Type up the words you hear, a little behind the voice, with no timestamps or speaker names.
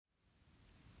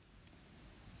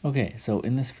Okay, so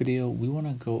in this video, we want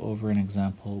to go over an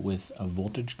example with a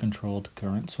voltage-controlled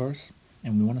current source,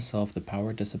 and we want to solve the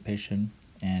power dissipation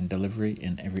and delivery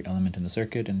in every element in the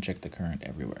circuit and check the current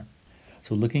everywhere.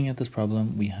 So looking at this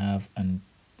problem, we have an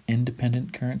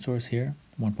independent current source here,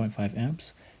 1.5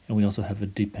 amps, and we also have a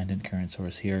dependent current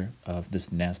source here of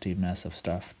this nasty mess of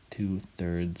stuff,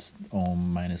 2/3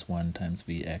 ohm minus 1 times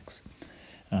Vx.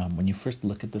 When you first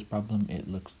look at this problem, it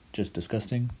looks just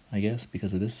disgusting, I guess,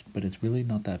 because of this, but it's really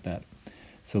not that bad.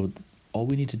 So all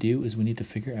we need to do is we need to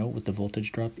figure out what the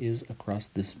voltage drop is across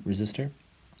this resistor,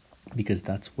 because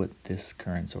that's what this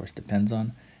current source depends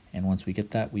on. And once we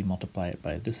get that, we multiply it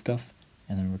by this stuff,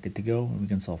 and then we're good to go, and we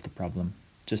can solve the problem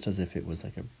just as if it was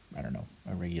like a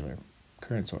regular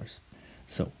current source.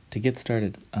 So to get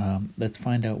started, let's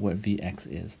find out what Vx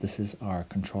is. This is our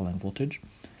controlling voltage.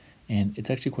 And it's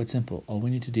actually quite simple. All we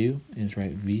need to do is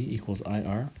write V equals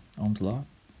IR, Ohm's law,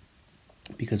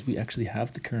 because we actually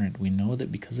have the current. We know that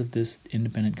because of this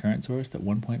independent current source that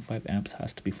 1.5 amps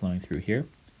has to be flowing through here.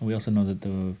 And we also know that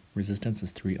the resistance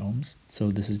is 3 ohms.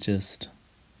 So this is just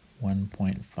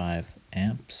 1.5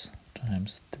 amps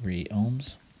times 3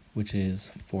 ohms, which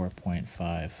is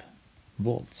 4.5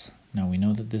 volts. Now we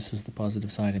know that this is the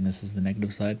positive side and this is the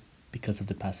negative side because of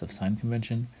the passive sign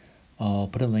convention. I'll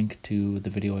put a link to the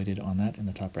video I did on that in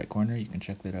the top right corner. You can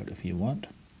check that out if you want,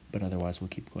 but otherwise we'll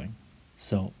keep going.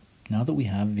 So now that we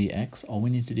have Vx, all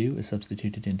we need to do is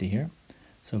substitute it into here.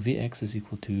 So Vx is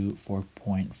equal to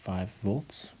 4.5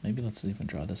 volts. Maybe let's even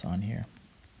draw this on here.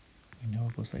 We know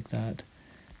it goes like that.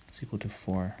 It's equal to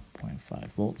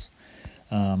 4.5 volts.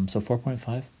 So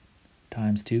 4.5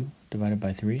 times 2 divided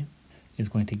by 3 is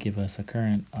going to give us a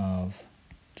current of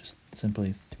just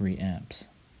simply 3 amps.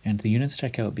 And the units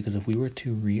check out because if we were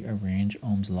to rearrange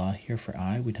Ohm's law here for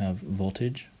I, we'd have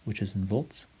voltage, which is in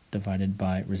volts, divided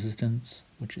by resistance,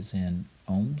 which is in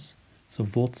ohms. So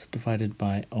volts divided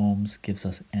by ohms gives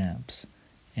us amps.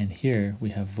 And here we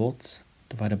have volts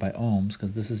divided by ohms,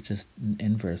 because this is just an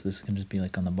inverse. This can just be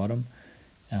like on the bottom.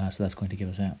 So that's going to give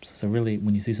us amps. So really,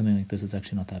 when you see something like this, it's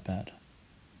actually not that bad.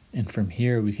 And from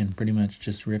here, we can pretty much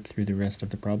just rip through the rest of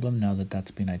the problem now that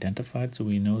that's been identified. So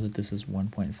we know that this is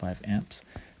 1.5 amps.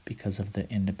 Because of the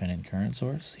independent current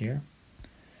source here.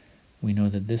 We know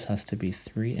that this has to be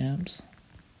 3 amps,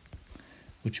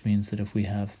 which means that if we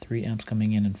have 3 amps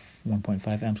coming in and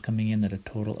 1.5 amps coming in, that a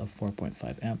total of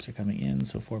 4.5 amps are coming in,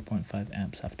 so 4.5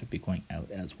 amps have to be going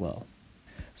out as well.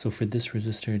 So for this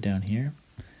resistor down here,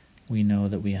 we know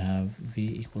that we have V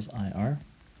equals IR,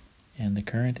 and the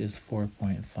current is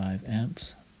 4.5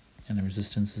 amps, and the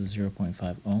resistance is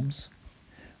 0.5 ohms.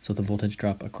 So the voltage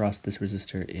drop across this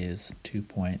resistor is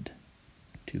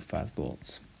 2.25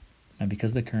 volts. Now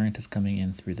because the current is coming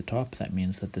in through the top, that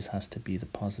means that this has to be the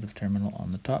positive terminal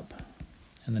on the top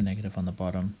and the negative on the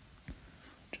bottom,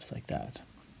 just like that.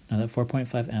 Now that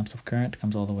 4.5 amps of current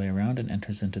comes all the way around and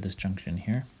enters into this junction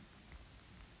here.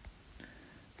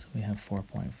 So we have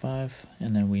 4.5,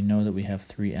 and then we know that we have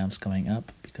 3 amps coming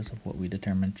up because of what we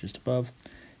determined just above,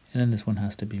 and then this one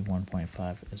has to be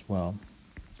 1.5 as well,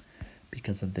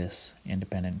 because of this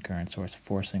independent current source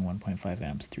forcing 1.5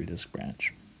 amps through this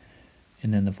branch.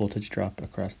 And then the voltage drop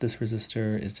across this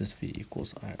resistor is just V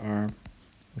equals IR,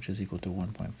 which is equal to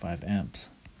 1.5 amps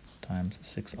times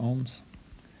 6 ohms,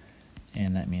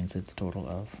 and that means it's a total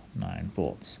of 9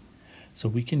 volts. So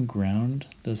we can ground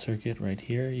the circuit right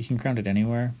here. You can ground it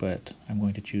anywhere, but I'm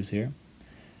going to choose here.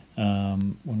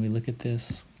 When we look at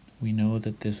this, we know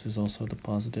that this is also the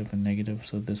positive and negative,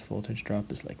 so this voltage drop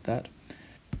is like that.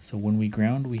 So when we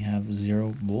ground, we have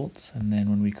 0 volts, and then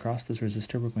when we cross this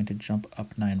resistor, we're going to jump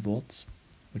up 9 volts,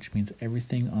 which means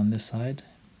everything on this side,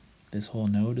 this whole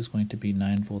node, is going to be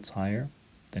 9 volts higher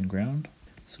than ground,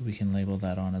 so we can label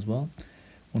that on as well.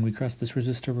 When we cross this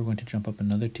resistor, we're going to jump up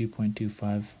another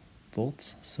 2.25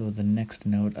 volts, so the next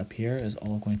node up here is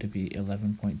all going to be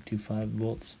 11.25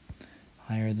 volts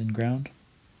higher than ground.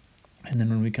 And then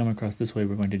when we come across this way,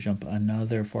 we're going to jump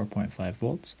another 4.5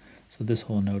 volts, so this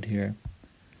whole node here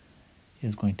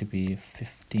is going to be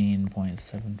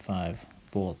 15.75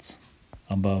 volts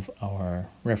above our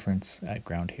reference at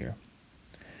ground here.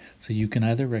 So you can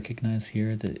either recognize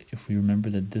here that if we remember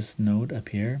that this node up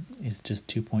here is just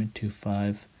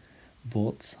 2.25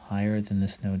 volts higher than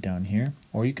this node down here,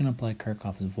 or you can apply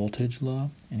Kirchhoff's voltage law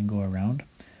and go around.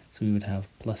 So we would have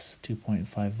plus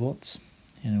 2.5 volts.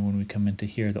 And when we come into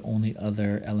here, the only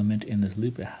other element in this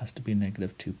loop, it has to be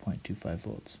negative 2.25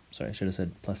 volts. Sorry, I should have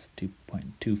said plus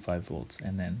 2.25 volts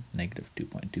and then negative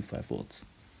 2.25 volts.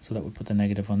 So that would put the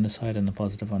negative on this side and the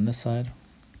positive on this side,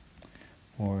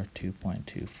 or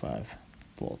 2.25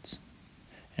 volts.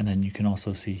 And then you can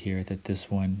also see here that this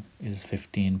one is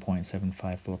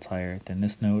 15.75 volts higher than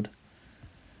this node.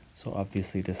 So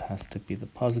obviously this has to be the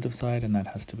positive side and that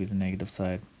has to be the negative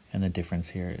side. And the difference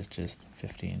here is just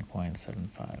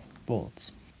 15.75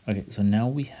 volts. Okay, so now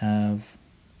we have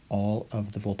all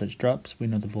of the voltage drops. We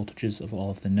know the voltages of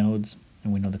all of the nodes,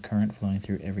 and we know the current flowing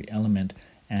through every element.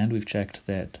 And we've checked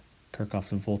that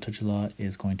Kirchhoff's voltage law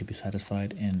is going to be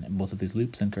satisfied in both of these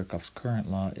loops, and Kirchhoff's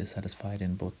current law is satisfied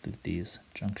in both of these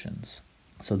junctions.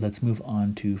 So let's move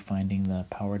on to finding the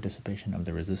power dissipation of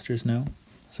the resistors now.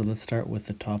 So let's start with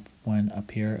the top one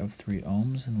up here of 3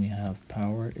 ohms, and we have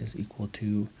power is equal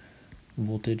to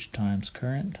voltage times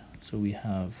current. So we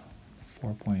have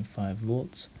 4.5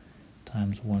 volts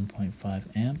times 1.5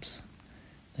 amps.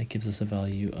 That gives us a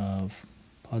value of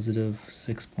positive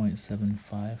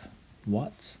 6.75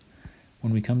 watts.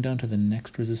 When we come down to the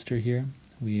next resistor here,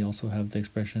 we also have the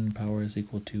expression power is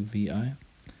equal to VI,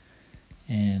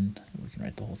 and we can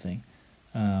write the whole thing.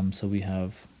 So we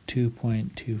have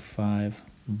 2.25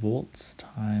 volts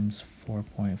times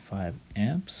 4.5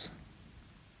 amps,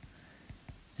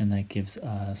 and that gives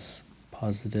us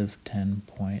positive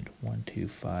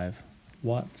 10.125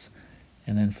 watts.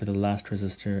 And then for the last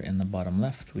resistor in the bottom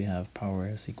left, we have power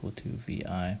is equal to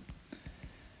VI,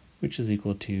 which is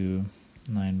equal to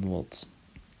 9 volts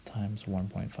times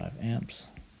 1.5 amps.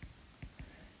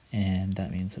 And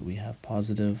that means that we have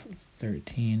positive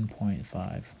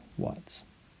 13.5 watts.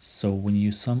 So when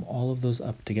you sum all of those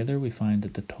up together, we find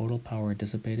that the total power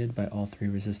dissipated by all 3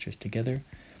 resistors together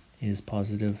is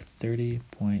positive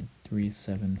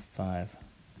 30.375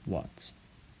 watts.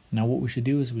 Now what we should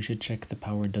do is we should check the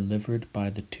power delivered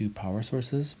by the 2 power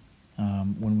sources.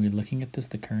 When we're looking at this,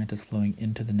 the current is flowing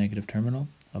into the negative terminal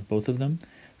of both of them.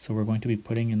 So we're going to be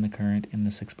putting in the current in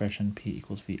this expression P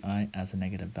equals VI as a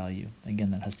negative value. Again,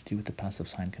 that has to do with the passive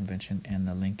sign convention, and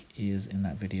the link is in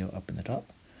that video up in the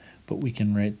top. But we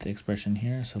can write the expression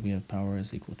here. So we have power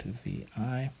is equal to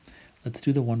VI. Let's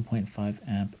do the 1.5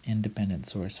 amp independent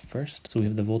source first. So we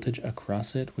have the voltage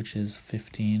across it, which is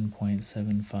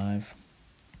 15.75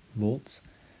 volts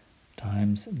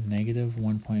times negative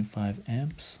 1.5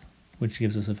 amps, which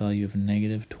gives us a value of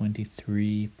negative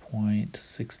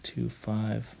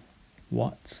 23.625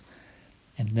 watts.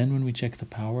 And then when we check the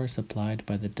power supplied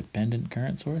by the dependent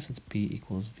current source, it's P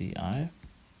equals VI.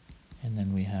 And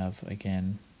then we have,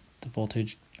 again, the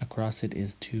voltage across it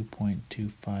is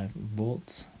 2.25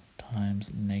 volts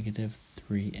times negative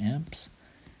 3 amps.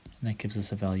 And that gives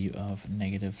us a value of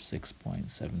negative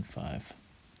 6.75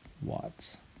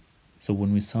 watts. So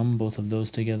when we sum both of those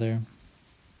together,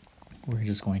 we're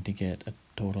just going to get a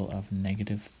total of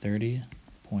negative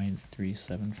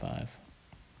 30.375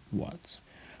 watts.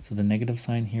 So the negative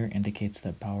sign here indicates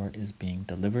that power is being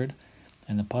delivered,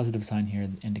 and the positive sign here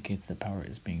indicates that power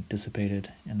is being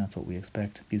dissipated, and that's what we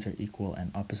expect. These are equal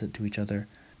and opposite to each other.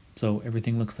 So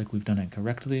everything looks like we've done it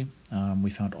correctly.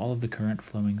 We found all of the current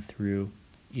flowing through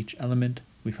each element.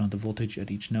 We found the voltage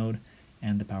at each node,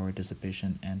 and the power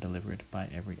dissipation and delivered by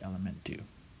every element too.